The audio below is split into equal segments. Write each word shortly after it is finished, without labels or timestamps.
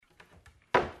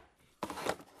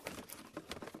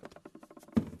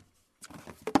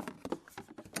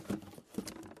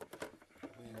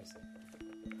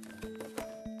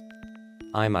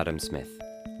I'm Adam Smith.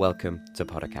 Welcome to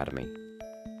Pod Academy.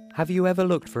 Have you ever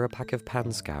looked for a pack of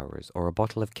pan scourers or a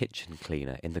bottle of kitchen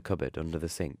cleaner in the cupboard under the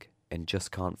sink and just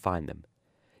can't find them?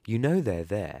 You know they're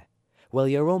there. Well,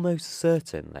 you're almost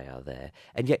certain they are there,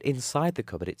 and yet inside the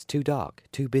cupboard it's too dark,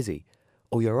 too busy,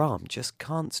 or your arm just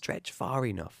can't stretch far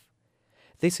enough.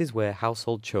 This is where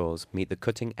household chores meet the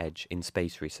cutting edge in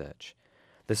space research.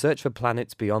 The search for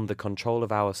planets beyond the control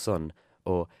of our sun,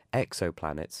 or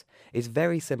exoplanets, is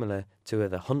very similar to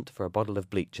the hunt for a bottle of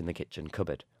bleach in the kitchen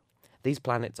cupboard. These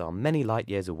planets are many light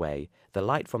years away, the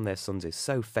light from their suns is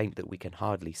so faint that we can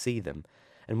hardly see them,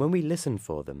 and when we listen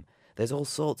for them, there's all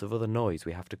sorts of other noise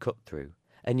we have to cut through.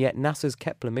 And yet NASA's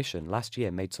Kepler mission last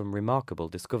year made some remarkable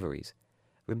discoveries.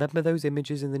 Remember those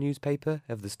images in the newspaper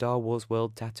of the Star Wars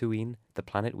world Tatooine, the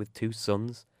planet with two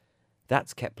suns?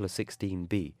 That's Kepler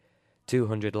 16b,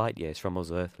 200 light years from us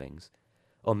Earthlings.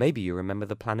 Or maybe you remember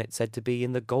the planet said to be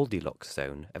in the Goldilocks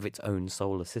zone of its own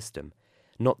solar system.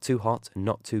 Not too hot and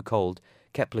not too cold,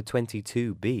 Kepler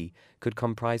 22b could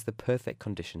comprise the perfect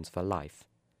conditions for life.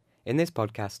 In this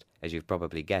podcast, as you've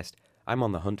probably guessed, I'm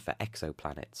on the hunt for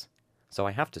exoplanets. So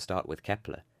I have to start with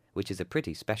Kepler, which is a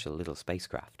pretty special little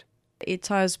spacecraft. It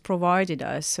has provided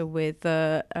us with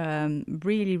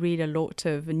really a lot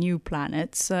of new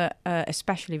planets,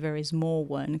 especially very small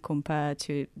one compared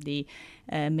to the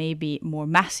maybe more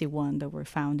massive one that were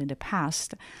found in the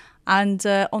past. And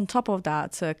on top of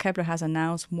that, Kepler has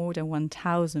announced more than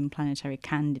 1,000 planetary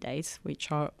candidates,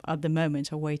 which are at the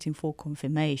moment are waiting for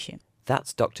confirmation.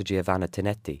 That's Dr. Giovanna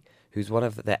Tinetti, who's one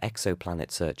of the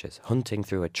exoplanet searchers, hunting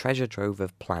through a treasure trove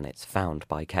of planets found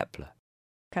by Kepler.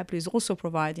 Kepler is also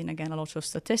providing, again, a lot of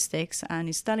statistics, and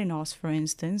is telling us, for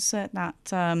instance, that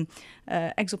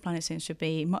exoplanets seems to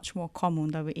be much more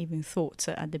common than we even thought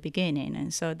at the beginning.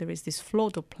 And so there is this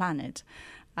flood of planets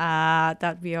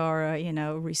that we are,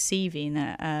 receiving.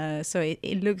 So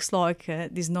it looks like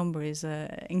this number is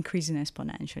increasing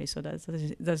exponentially. So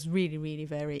that's really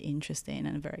very interesting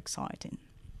and very exciting.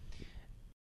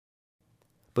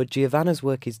 But Giovanna's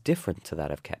work is different to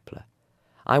that of Kepler.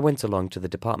 I went along to the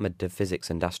Department of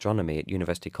Physics and Astronomy at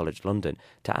University College London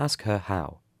to ask her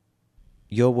how.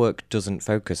 Your work doesn't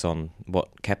focus on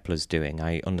what Kepler's doing.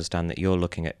 I understand that you're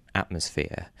looking at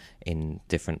atmosphere in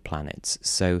different planets.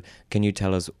 So can you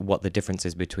tell us what the difference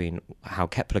is between how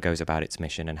Kepler goes about its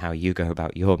mission and how you go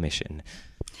about your mission?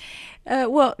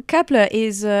 Well, Kepler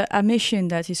is a mission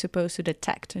that is supposed to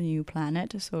detect a new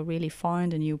planet, so really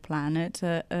find a new planet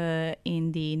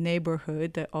in the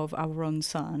neighborhood of our own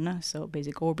sun, so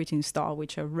basic orbiting stars,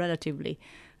 which are relatively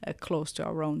close to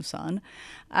our own sun.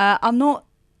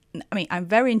 I'm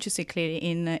very interested clearly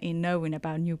in knowing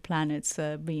about new planets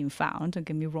being found, don't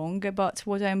get me wrong, but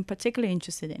what I'm particularly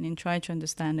interested in trying to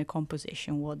understand the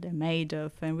composition, what they're made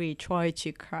of, and really try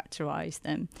to characterize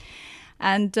them.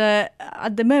 And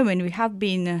at the moment, we have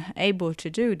been able to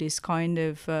do this kind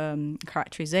of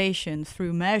characterization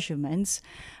through measurements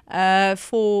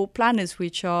for planets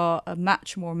which are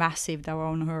much more massive than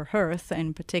our Earth.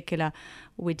 In particular,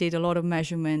 we did a lot of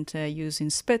measurement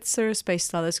using Spitzer Space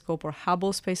Telescope or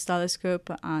Hubble Space Telescope,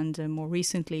 and more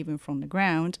recently even from the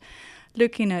ground,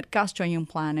 looking at gas giant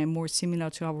planet more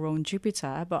similar to our own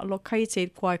Jupiter, but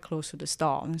located quite close to the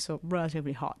star, so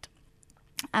relatively hot.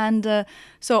 And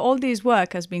so all this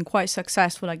work has been quite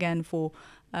successful, again, for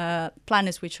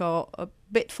planets which are a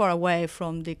bit far away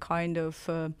from the kind of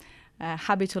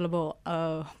habitable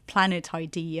planet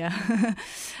idea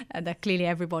that clearly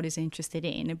everybody's interested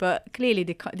in. But clearly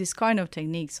this kind of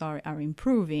techniques are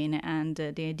improving, and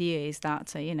the idea is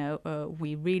that,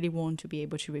 we really want to be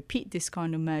able to repeat this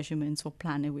kind of measurements of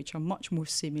planets which are much more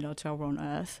similar to our own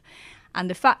Earth.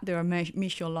 And the fact there are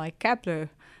missions like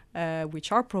Kepler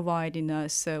which are providing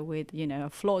us with, a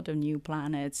flood of new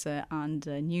planets and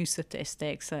new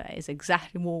statistics is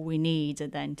exactly what we need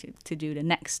then to do the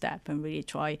next step and really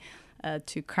try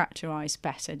to characterize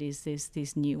better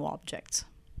these new objects.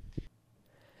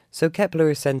 So Kepler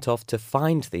is sent off to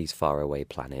find these faraway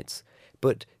planets,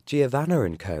 but Giovanna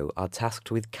and co. are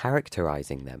tasked with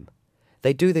characterizing them.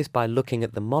 They do this by looking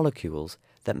at the molecules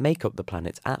that make up the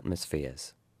planet's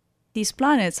atmospheres. These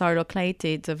planets are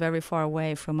located very far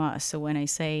away from us. So when I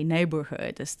say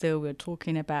neighborhood, still we're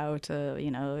talking about,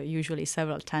 usually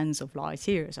several tens of light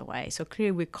years away. So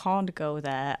clearly we can't go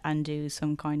there and do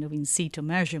some kind of in situ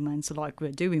measurements like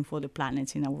we're doing for the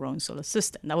planets in our own solar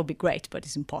system. That would be great, but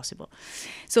it's impossible.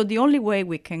 So the only way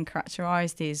we can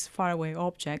characterize these faraway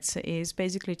objects is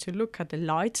basically to look at the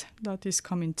light that is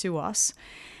coming to us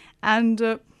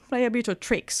and play a bit of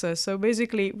tricks. So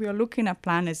basically, we are looking at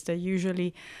planets that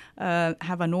usually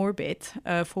have an orbit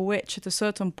for which at a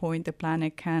certain point the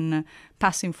planet can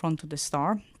pass in front of the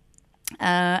star.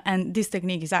 And this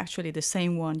technique is actually the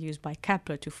same one used by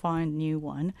Kepler to find new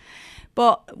one.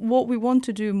 But what we want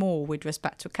to do more with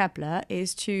respect to Kepler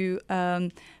is to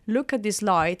look at these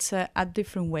lights at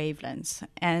different wavelengths.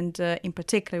 And in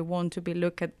particular, we want to be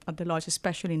look at the lights,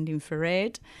 especially in the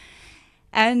infrared.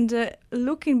 And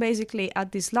looking basically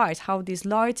at this light, how this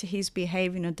light is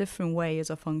behaving in a different way as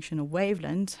a function of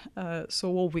wavelength, so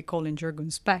what we call in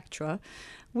jargon spectra,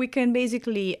 we can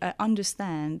basically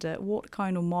understand what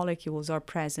kind of molecules are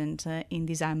present in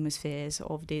these atmospheres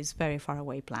of this very far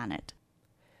away planet.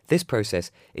 This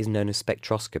process is known as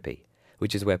spectroscopy,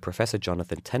 which is where Professor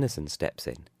Jonathan Tennyson steps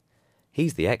in.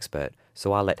 He's the expert,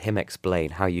 so I'll let him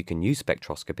explain how you can use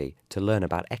spectroscopy to learn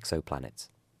about exoplanets.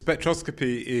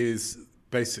 Spectroscopy is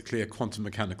basically a quantum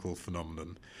mechanical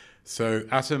phenomenon. So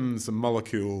atoms and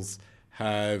molecules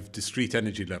have discrete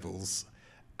energy levels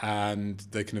and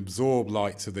they can absorb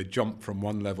light, so they jump from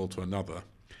one level to another.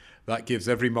 That gives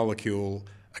every molecule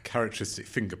a characteristic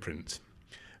fingerprint,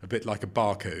 a bit like a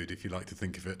barcode, if you like to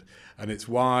think of it. And it's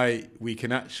why we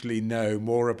can actually know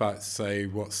more about, say,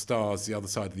 what stars the other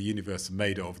side of the universe are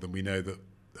made of than we know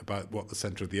about what the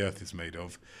centre of the Earth is made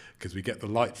of, because we get the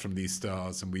light from these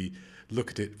stars and we look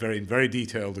at it very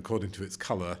detailed according to its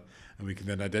colour, and we can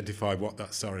then identify what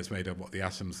that star is made of, what the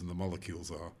atoms and the molecules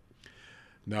are.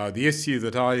 Now, the issue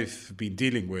that I've been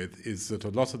dealing with is that a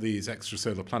lot of these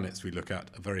extrasolar planets we look at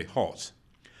are very hot,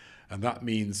 and that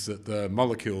means that the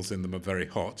molecules in them are very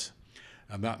hot,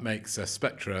 and that makes their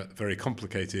spectra very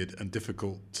complicated and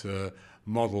difficult to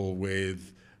model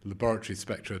with laboratory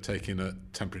spectra taken at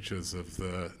temperatures of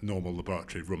the normal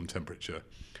laboratory room temperature.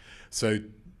 So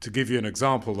to give you an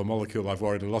example, the molecule I've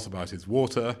worried a lot about is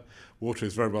water. Water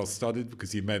is very well studied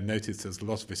because you may have noticed there's a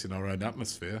lot of it in our own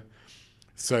atmosphere.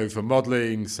 So for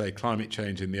modelling, say, climate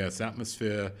change in the Earth's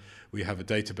atmosphere, we have a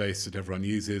database that everyone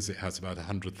uses. It has about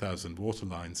 100,000 water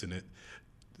lines in it,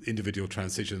 individual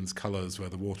transitions, colours where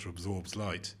the water absorbs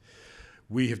light.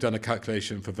 We have done a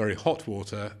calculation for very hot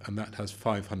water, and that has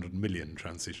 500 million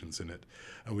transitions in it.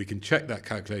 And we can check that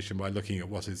calculation by looking at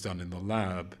what is done in the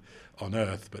lab on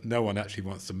Earth, but no one actually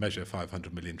wants to measure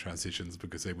 500 million transitions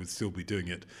because they would still be doing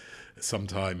it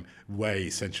sometime way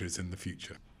centuries in the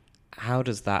future. How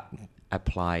does that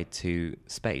apply to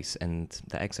space and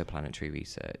the exoplanetary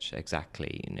research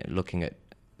exactly? You know, looking at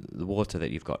the water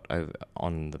that you've got over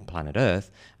on the planet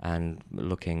Earth and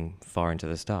looking far into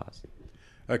the stars.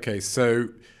 Okay, so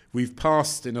we've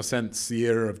passed, in a sense, the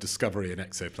era of discovery in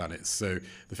exoplanets. So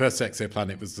the first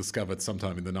exoplanet was discovered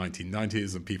sometime in the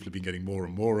 1990s, and people have been getting more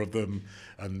and more of them.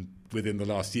 And within the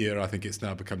last year, I think it's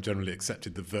now become generally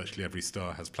accepted that virtually every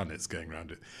star has planets going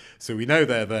around it. So we know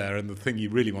they're there, and the thing you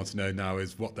really want to know now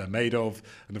is what they're made of,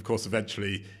 and of course,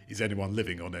 eventually, is anyone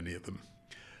living on any of them?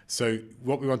 So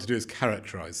what we want to do is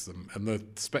characterize them, and the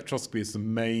spectroscopy is the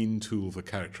main tool for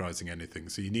characterizing anything.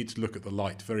 So you need to look at the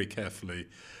light very carefully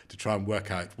to try and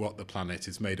work out what the planet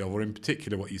is made of, or in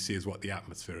particular what you see is what the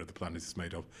atmosphere of the planet is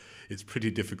made of. It's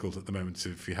pretty difficult at the moment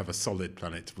if you have a solid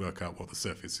planet to work out what the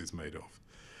surface is made of.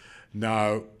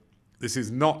 Now, this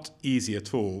is not easy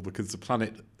at all because the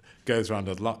planet goes around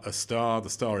a star. The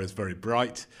star is very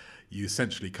bright. You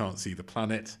essentially can't see the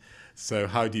planet. So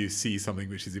how do you see something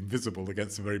which is invisible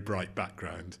against a very bright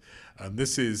background? And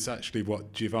this is actually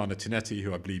what Giovanna Tinetti,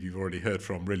 who I believe you've already heard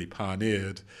from, really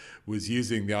pioneered, was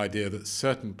using the idea that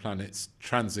certain planets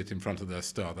transit in front of their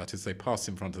star. That is, they pass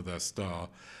in front of their star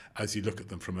as you look at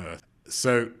them from Earth.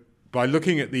 So by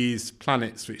looking at these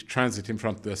planets which transit in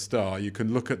front of their star, you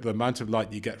can look at the amount of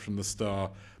light you get from the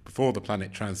star before the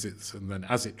planet transits and then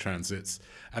as it transits,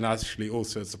 and actually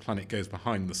also as the planet goes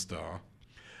behind the star.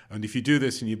 And if you do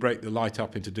this and you break the light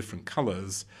up into different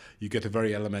colours, you get a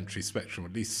very elementary spectrum.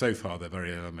 At least so far, they're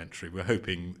very elementary. We're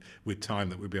hoping with time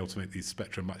that we'll be able to make these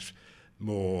spectra much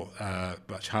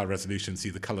higher resolution, see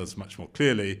the colours much more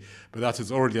clearly. But that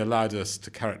has already allowed us to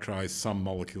characterise some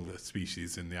molecular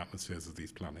species in the atmospheres of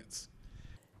these planets.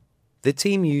 The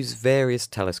team used various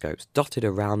telescopes dotted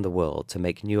around the world to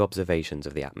make new observations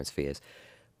of the atmospheres.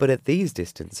 But at these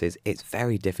distances, it's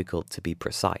very difficult to be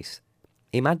precise.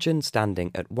 Imagine standing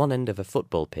at one end of a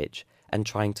football pitch and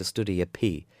trying to study a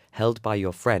pea held by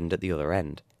your friend at the other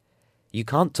end. You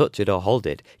can't touch it or hold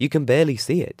it, you can barely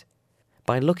see it.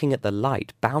 By looking at the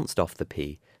light bounced off the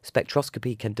pea,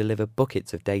 spectroscopy can deliver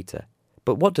buckets of data.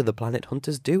 But what do the planet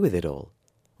hunters do with it all?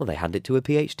 Well, they hand it to a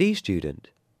PhD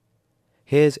student.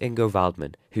 Here's Ingo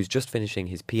Waldman, who's just finishing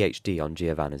his PhD on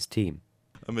Giovanna's team.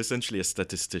 I'm essentially a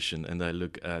statistician, and I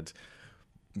look at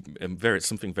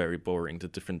something very boring, the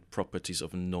different properties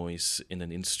of noise in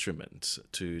an instrument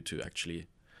to actually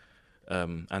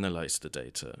analyze the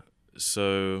data.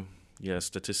 So yeah,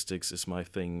 statistics is my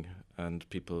thing, and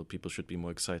people should be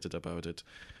more excited about it.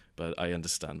 But I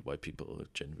understand why people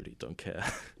generally don't care.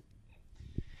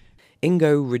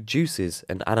 Ingo reduces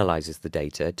and analyzes the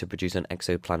data to produce an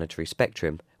exoplanetary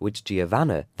spectrum, which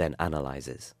Giovanna then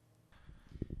analyzes.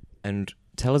 And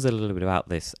tell us a little bit about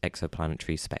this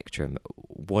exoplanetary spectrum.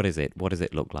 What is it? What does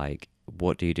it look like?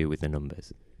 What do you do with the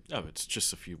numbers? Oh, it's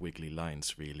just a few wiggly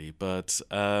lines, really. But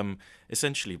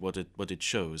essentially, what it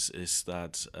shows is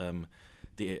that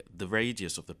the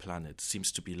radius of the planet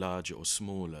seems to be larger or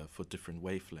smaller for different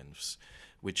wavelengths,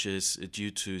 which is due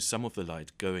to some of the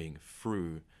light going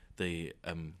through the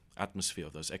atmosphere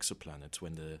of those exoplanets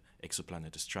when the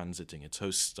exoplanet is transiting its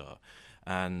host star.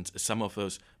 And some of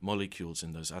those molecules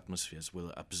in those atmospheres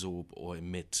will absorb or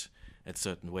emit at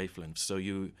certain wavelengths.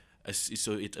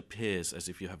 So it appears as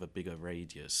if you have a bigger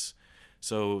radius.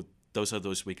 So those are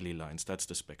those wiggly lines. That's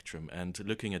the spectrum. And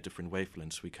looking at different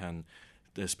wavelengths, we can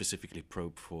specifically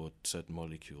probe for certain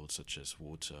molecules such as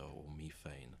water or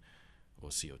methane or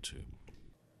CO2.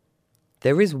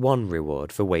 There is one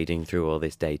reward for wading through all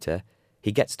this data.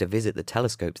 He gets to visit the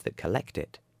telescopes that collect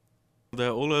it. They're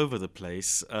all over the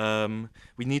place.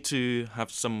 We need to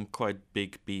have some quite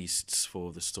big beasts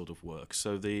for this sort of work.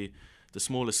 So the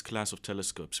smallest class of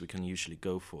telescopes we can usually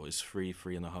go for is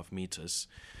 3.5 meters.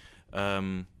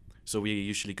 So we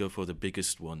usually go for the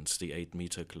biggest ones, the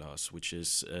 8-meter class, which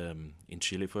is in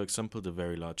Chile, for example, the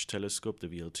Very Large Telescope, the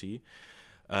VLT.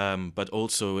 But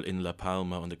also in La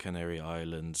Palma on the Canary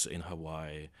Islands, in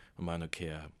Hawaii, Mauna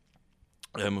Kea,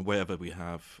 wherever we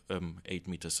have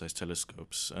 8-meter sized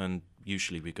telescopes. And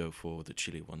usually we go for the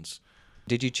Chile ones.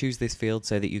 Did you choose this field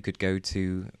so that you could go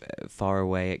to far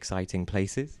away, exciting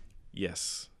places?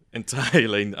 Yes,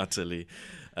 entirely and utterly.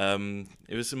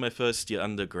 It was in my first year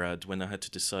undergrad when I had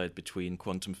to decide between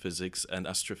quantum physics and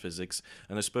astrophysics,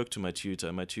 and I spoke to my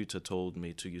tutor. My tutor told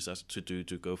me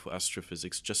to go for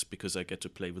astrophysics just because I get to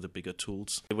play with the bigger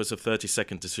tools. It was a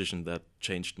 30-second decision that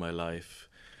changed my life,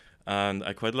 and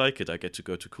I quite like it. I get to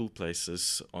go to cool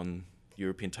places on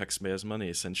European taxpayers' money,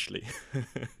 essentially.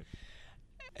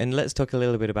 And let's talk a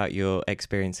little bit about your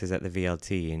experiences at the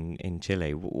VLT in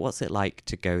Chile. What's it like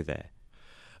to go there?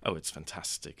 Oh, it's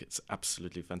fantastic. It's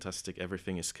absolutely fantastic.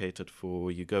 Everything is catered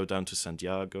for. You go down to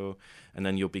Santiago, and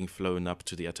then you're being flown up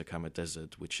to the Atacama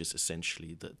Desert, which is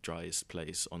essentially the driest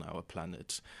place on our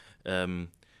planet.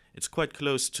 It's quite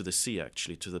close to the sea,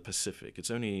 actually, to the Pacific.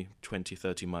 It's only 20,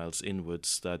 30 miles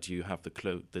inwards that you have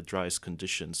the driest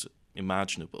conditions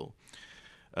imaginable.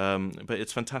 But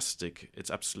it's fantastic.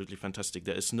 It's absolutely fantastic.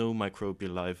 There is no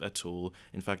microbial life at all.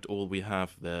 In fact, all we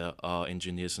have there are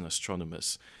engineers and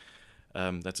astronomers.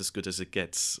 That's as good as it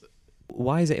gets.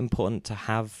 Why is it important to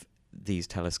have these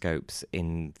telescopes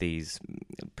in these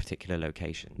particular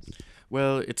locations?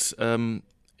 Well, it's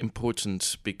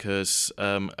important because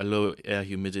a low air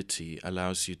humidity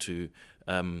allows you to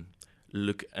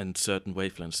look at certain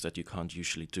wavelengths that you can't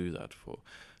usually do that for.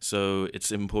 So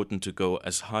it's important to go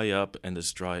as high up and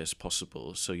as dry as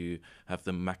possible so you have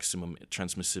the maximum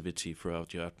transmissivity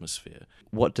throughout your atmosphere.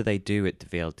 What do they do at the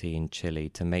VLT in Chile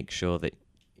to make sure that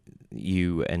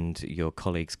you and your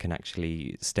colleagues can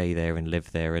actually stay there and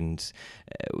live there and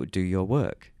do your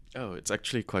work? Oh, it's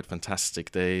actually quite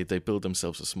fantastic. They build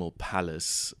themselves a small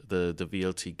palace. The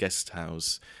VLT guest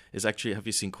house is actually, have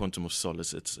you seen Quantum of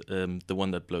Solace? It's the one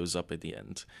that blows up at the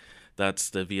end. That's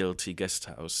the VLT guest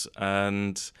house.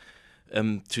 And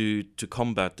to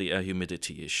combat the air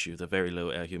humidity issue, the very low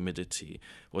air humidity,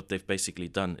 what they've basically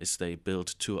done is they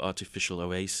built 2 artificial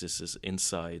oases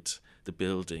inside the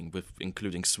building, with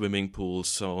including swimming pools,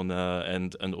 sauna,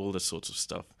 and all that sorts of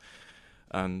stuff.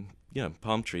 And yeah,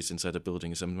 palm trees inside a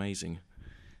building is amazing.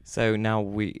 So now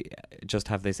we just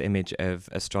have this image of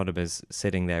astronomers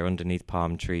sitting there underneath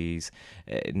palm trees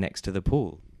next to the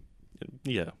pool.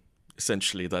 Yeah,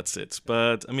 essentially that's it.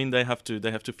 But I mean, they have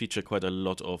to feature quite a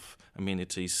lot of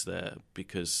amenities there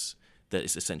because there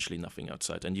is essentially nothing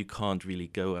outside, and you can't really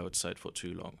go outside for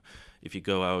too long. If you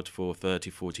go out for 30,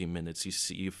 40 minutes,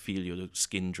 you feel your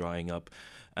skin drying up,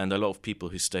 and a lot of people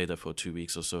who stay there for 2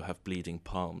 weeks or so have bleeding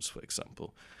palms, for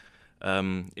example.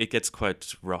 It gets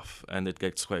quite rough, and it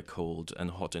gets quite cold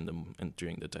and hot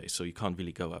during the day, so you can't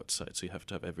really go outside, so you have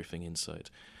to have everything inside.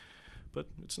 But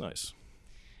it's nice.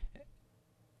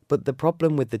 But the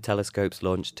problem with the telescopes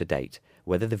launched to date,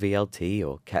 whether the VLT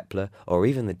or Kepler or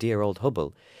even the dear old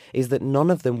Hubble, is that none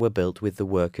of them were built with the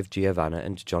work of Giovanna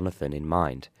and Jonathan in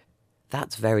mind.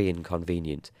 That's very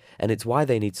inconvenient, and it's why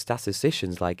they need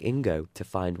statisticians like Ingo to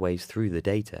find ways through the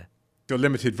data. You're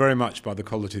limited very much by the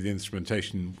quality of the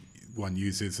instrumentation one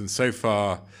uses, and so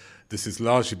far This has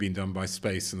largely been done by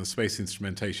space, and the space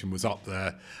instrumentation was up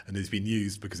there and has been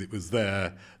used because it was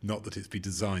there, not that it's been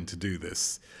designed to do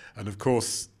this. And of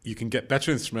course, you can get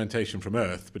better instrumentation from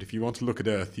Earth, but if you want to look at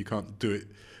Earth, you can't do it.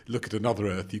 Look at another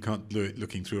Earth, you can't do it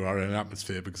looking through our own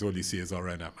atmosphere because all you see is our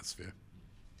own atmosphere.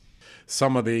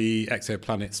 Some of the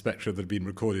exoplanet spectra that have been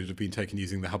recorded have been taken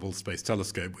using the Hubble Space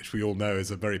Telescope, which we all know is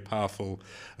a very powerful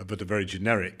but a very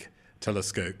generic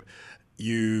telescope.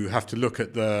 You have to look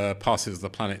at the passes of the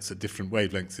planets at different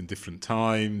wavelengths in different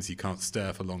times. You can't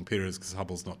stare for long periods because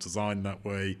Hubble's not designed that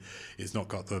way. It's not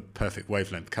got the perfect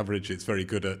wavelength coverage. It's very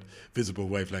good at visible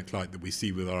wavelength light that we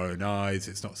see with our own eyes.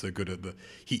 It's not so good at the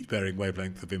heat-bearing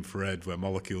wavelength of infrared where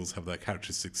molecules have their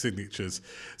characteristic signatures.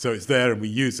 So it's there and we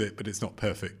use it, but it's not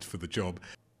perfect for the job.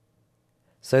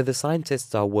 So the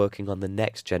scientists are working on the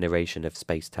next generation of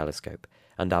space telescope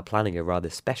and are planning a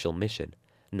rather special mission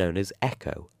known as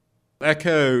ECHO.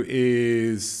 ECHO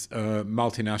is a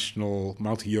multinational,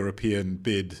 multi-European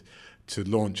bid to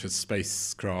launch a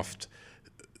spacecraft.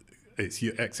 It's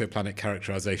Exoplanet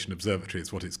Characterization Observatory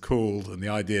is what it's called, and the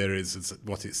idea is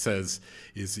what it says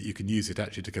is that you can use it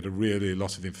actually to get a really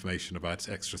lot of information about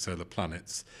extrasolar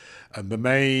planets. And the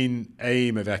main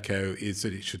aim of ECHO is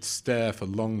that it should stare for a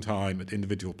long time at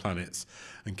individual planets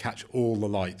and catch all the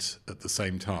light at the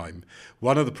same time.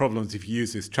 One of the problems if you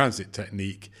use this transit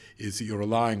technique is that you're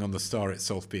relying on the star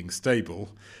itself being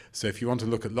stable. So if you want to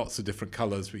look at lots of different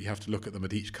colours, but you have to look at them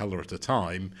at each colour at a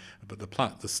time, but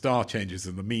the star changes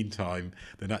in the meantime,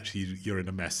 then actually you're in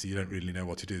a mess, so you don't really know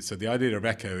what to do. So the idea of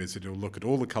ECHO is that you'll look at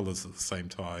all the colours at the same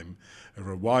time,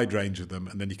 over a wide range of them,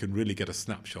 and then you can really get a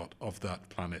snapshot of that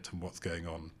planet and what's going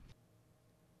on.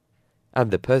 And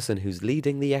the person who's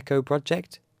leading the ECHO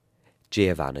project?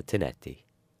 Giovanna Tinetti.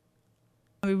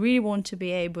 We really want to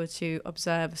be able to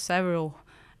observe several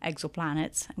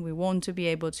exoplanets, and we want to be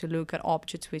able to look at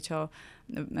objects which are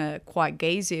quite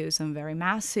gaseous and very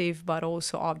massive, but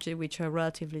also objects which are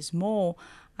relatively small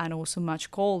and also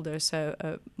much colder, so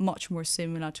much more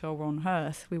similar to our own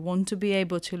Earth. We want to be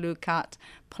able to look at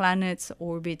planets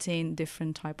orbiting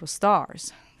different types of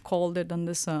stars, colder than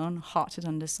the Sun, hotter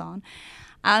than the Sun.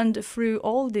 And through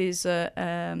all these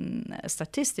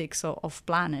statistics of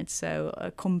planets,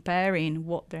 so comparing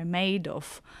what they're made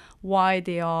of, why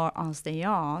they are as they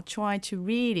are, try to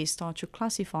really start to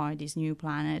classify this new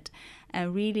planet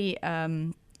and really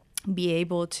be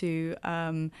able to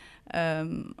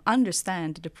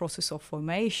understand the process of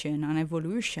formation and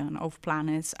evolution of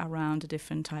planets around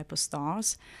different types of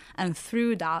stars, and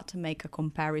through that make a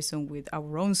comparison with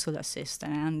our own solar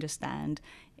system and understand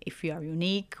if we are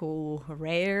unique or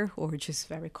rare or just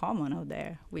very common out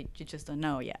there. We just don't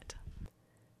know yet.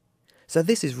 So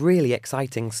this is really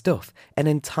exciting stuff. An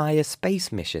entire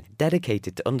space mission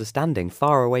dedicated to understanding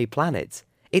faraway planets.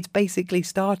 It's basically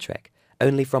Star Trek,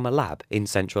 only from a lab in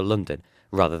central London,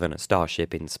 rather than a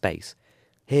starship in space.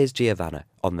 Here's Giovanna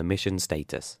on the mission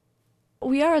status.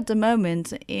 We are at the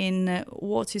moment in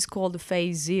what is called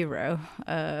phase 0.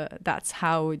 That's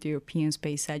how the European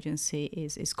Space Agency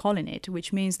is calling it,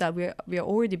 which means that we are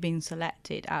already being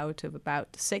selected out of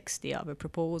about 60 other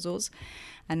proposals,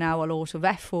 and now a lot of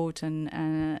effort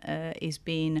is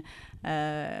being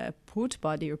put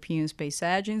by the European Space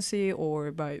Agency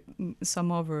or by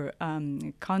some other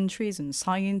countries and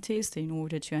scientists in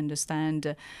order to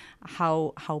understand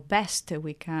how best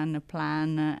we can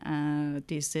plan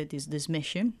this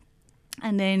mission.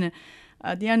 And then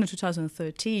at the end of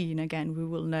 2013, again, we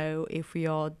will know if we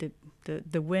are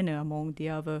the winner among the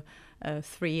other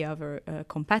 3 other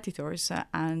competitors.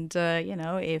 And,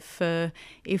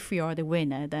 if we are the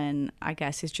winner, then I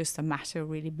guess it's just a matter of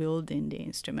really building the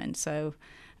instrument. So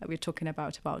we're talking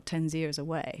about 10 years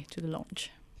away to the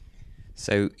launch.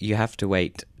 So you have to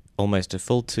wait almost a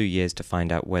full 2 years to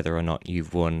find out whether or not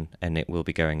you've won and it will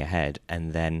be going ahead,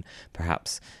 and then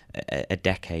perhaps a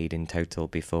decade in total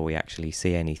before we actually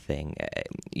see anything.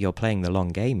 You're playing the long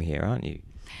game here, aren't you?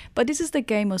 But this is the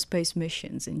game of space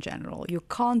missions in general. You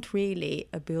can't really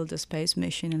build a space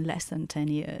mission in less than 10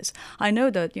 years. I know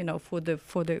that, for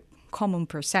the common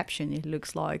perception, it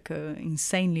looks like an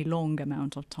insanely long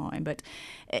amount of time. But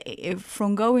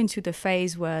from going to the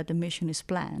phase where the mission is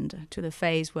planned to the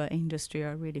phase where industry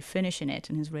are really finishing it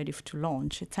and is ready to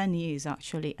launch, 10 years is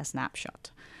actually a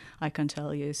snapshot, I can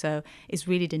tell you. So it's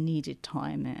really the needed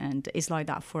time, and it's like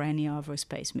that for any other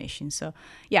space mission. So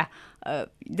yeah,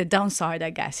 the downside,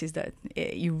 I guess, is that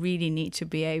you really need to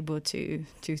be able to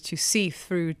see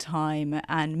through time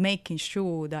and making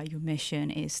sure that your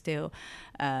mission is still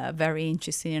very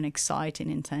interesting and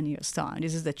exciting in 10 years' time.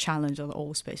 This is the challenge that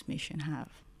all space missions have.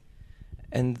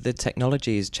 And the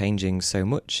technology is changing so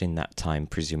much in that time,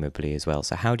 presumably, as well.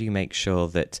 So how do you make sure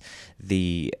that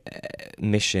the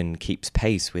mission keeps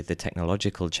pace with the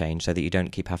technological change so that you don't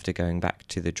keep having to going back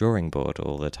to the drawing board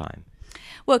all the time?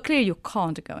 Well, clearly you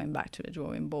can't going back to the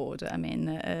drawing board. I mean,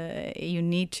 you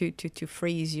need to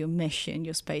freeze your mission,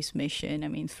 your space mission, I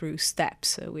mean, through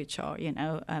steps, which are,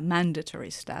 a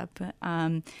mandatory step.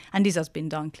 And this has been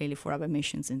done clearly for other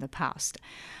missions in the past.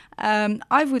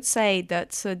 I would say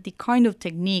that the kind of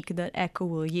technique that ECHO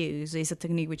will use is a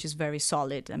technique which is very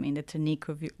solid. I mean, the technique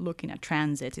of looking at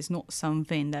transit is not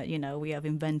something that, we have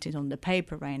invented on the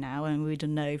paper right now, and we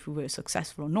don't know if we were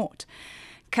successful or not.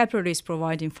 Kepler is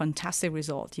providing fantastic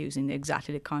results using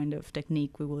exactly the kind of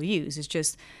technique we will use. It's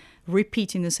just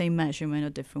repeating the same measurement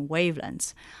at different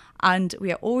wavelengths. And we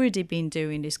have already been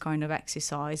doing this kind of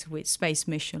exercise with space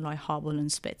missions like Hubble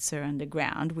and Spitzer and the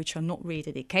ground, which are not really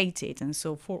dedicated. And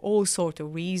so for all sorts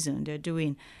of reasons, they're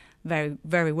doing very,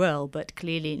 very well, but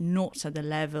clearly not at the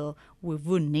level we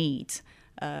would need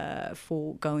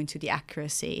for going to the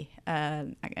accuracy,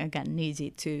 again,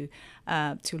 needed to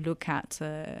look at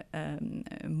a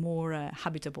more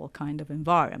habitable kind of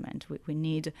environment. We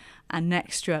need an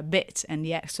extra bit, and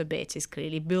the extra bit is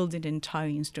clearly building the entire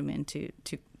instrument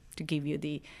to give you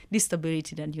the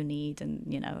stability that you need, and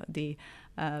the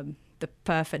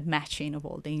perfect matching of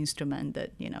all the instrument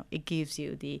that it gives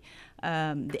you the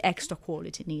extra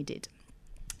quality needed.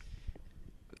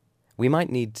 We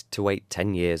might need to wait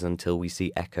 10 years until we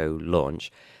see ECHO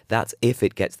launch. That's if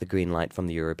it gets the green light from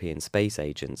the European Space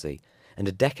Agency. And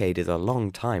a decade is a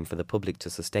long time for the public to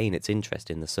sustain its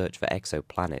interest in the search for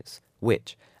exoplanets,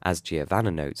 which, as Giovanna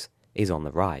notes, is on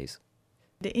the rise.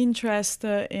 The interest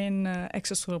in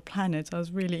exosolar planets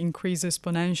has really increased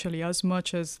exponentially, as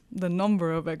much as the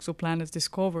number of exoplanets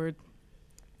discovered.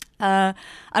 And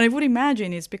I would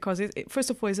imagine it's because,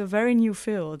 first of all, it's a very new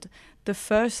field. The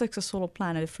first exosolar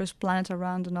planet, the first planet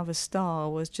around another star,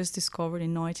 was just discovered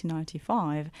in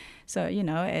 1995. So,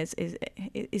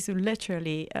 it's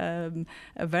literally a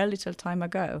very little time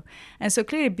ago. And so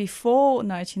clearly before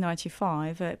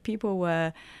 1995, people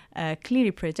were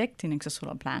clearly predicting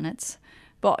exosolar planets.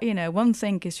 But, one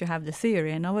thing is to have the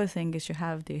theory, another thing is to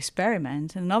have the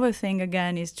experiment, and another thing,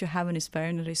 again, is to have an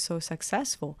experiment that is so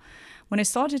successful. When I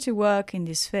started to work in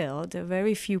this field,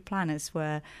 very few planets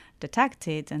were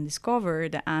detected and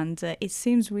discovered, and it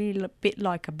seems really a bit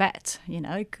like a bet.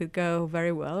 It could go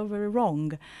very well or very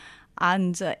wrong.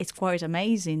 And it's quite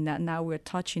amazing that now we're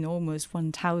touching almost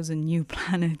 1,000 new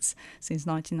planets since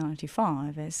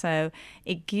 1995. So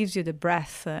it gives you the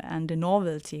breadth and the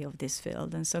novelty of this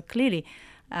field. And so clearly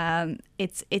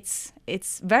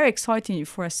it's very exciting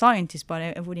for a scientist, but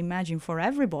I would imagine for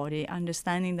everybody,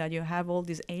 understanding that you have all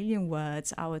these alien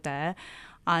words out there.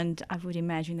 And I would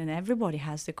imagine that everybody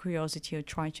has the curiosity of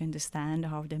trying to understand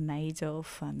how they're made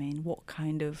of. I mean, what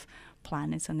kind of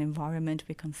planets and environment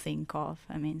we can think of.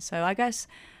 I mean, so I guess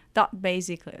that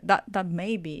basically that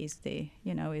maybe is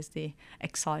the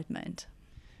excitement.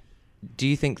 Do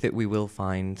you think that we will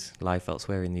find life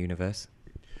elsewhere in the universe?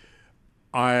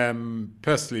 I am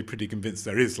personally pretty convinced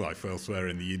there is life elsewhere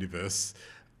in the universe.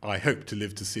 I hope to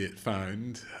live to see it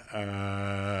found.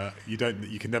 You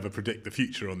can never predict the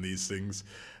future on these things,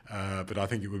 but I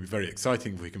think it would be very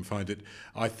exciting if we can find it.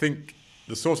 I think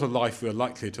the sort of life we're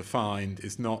likely to find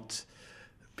is not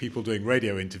people doing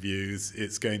radio interviews.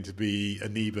 It's going to be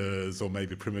amoebas or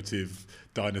maybe primitive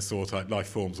dinosaur-type life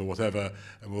forms or whatever,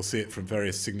 and we'll see it from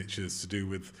various signatures to do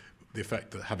with the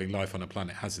effect that having life on a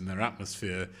planet has in their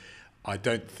atmosphere. I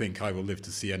don't think I will live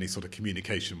to see any sort of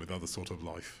communication with other sort of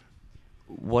life.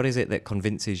 What is it that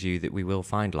convinces you that we will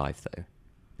find life, though?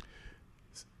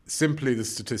 Simply the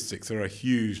statistics. There are a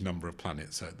huge number of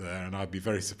planets out there, and I'd be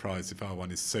very surprised if our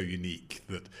one is so unique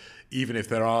that even if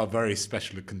there are very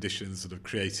special conditions that have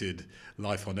created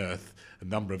life on Earth, a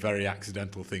number of very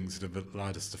accidental things that have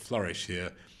allowed us to flourish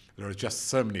here, there are just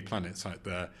so many planets out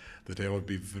there that I would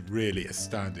be really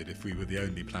astounded if we were the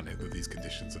only planet that these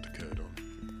conditions had occurred on.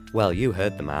 Well, you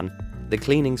heard the man. The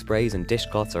cleaning sprays and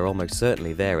dishcloths are almost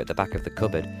certainly there at the back of the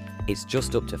cupboard. It's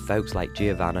just up to folks like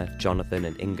Giovanna, Jonathan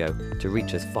and Ingo to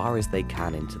reach as far as they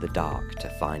can into the dark to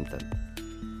find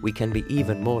them. We can be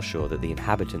even more sure that the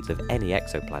inhabitants of any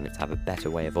exoplanets have a better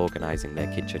way of organising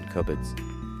their kitchen cupboards.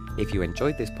 If you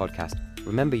enjoyed this podcast,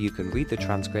 remember you can read the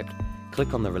transcript,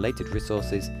 click on the related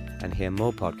resources and hear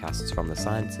more podcasts from the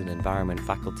Science and Environment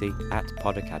faculty at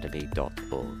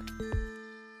podacademy.org.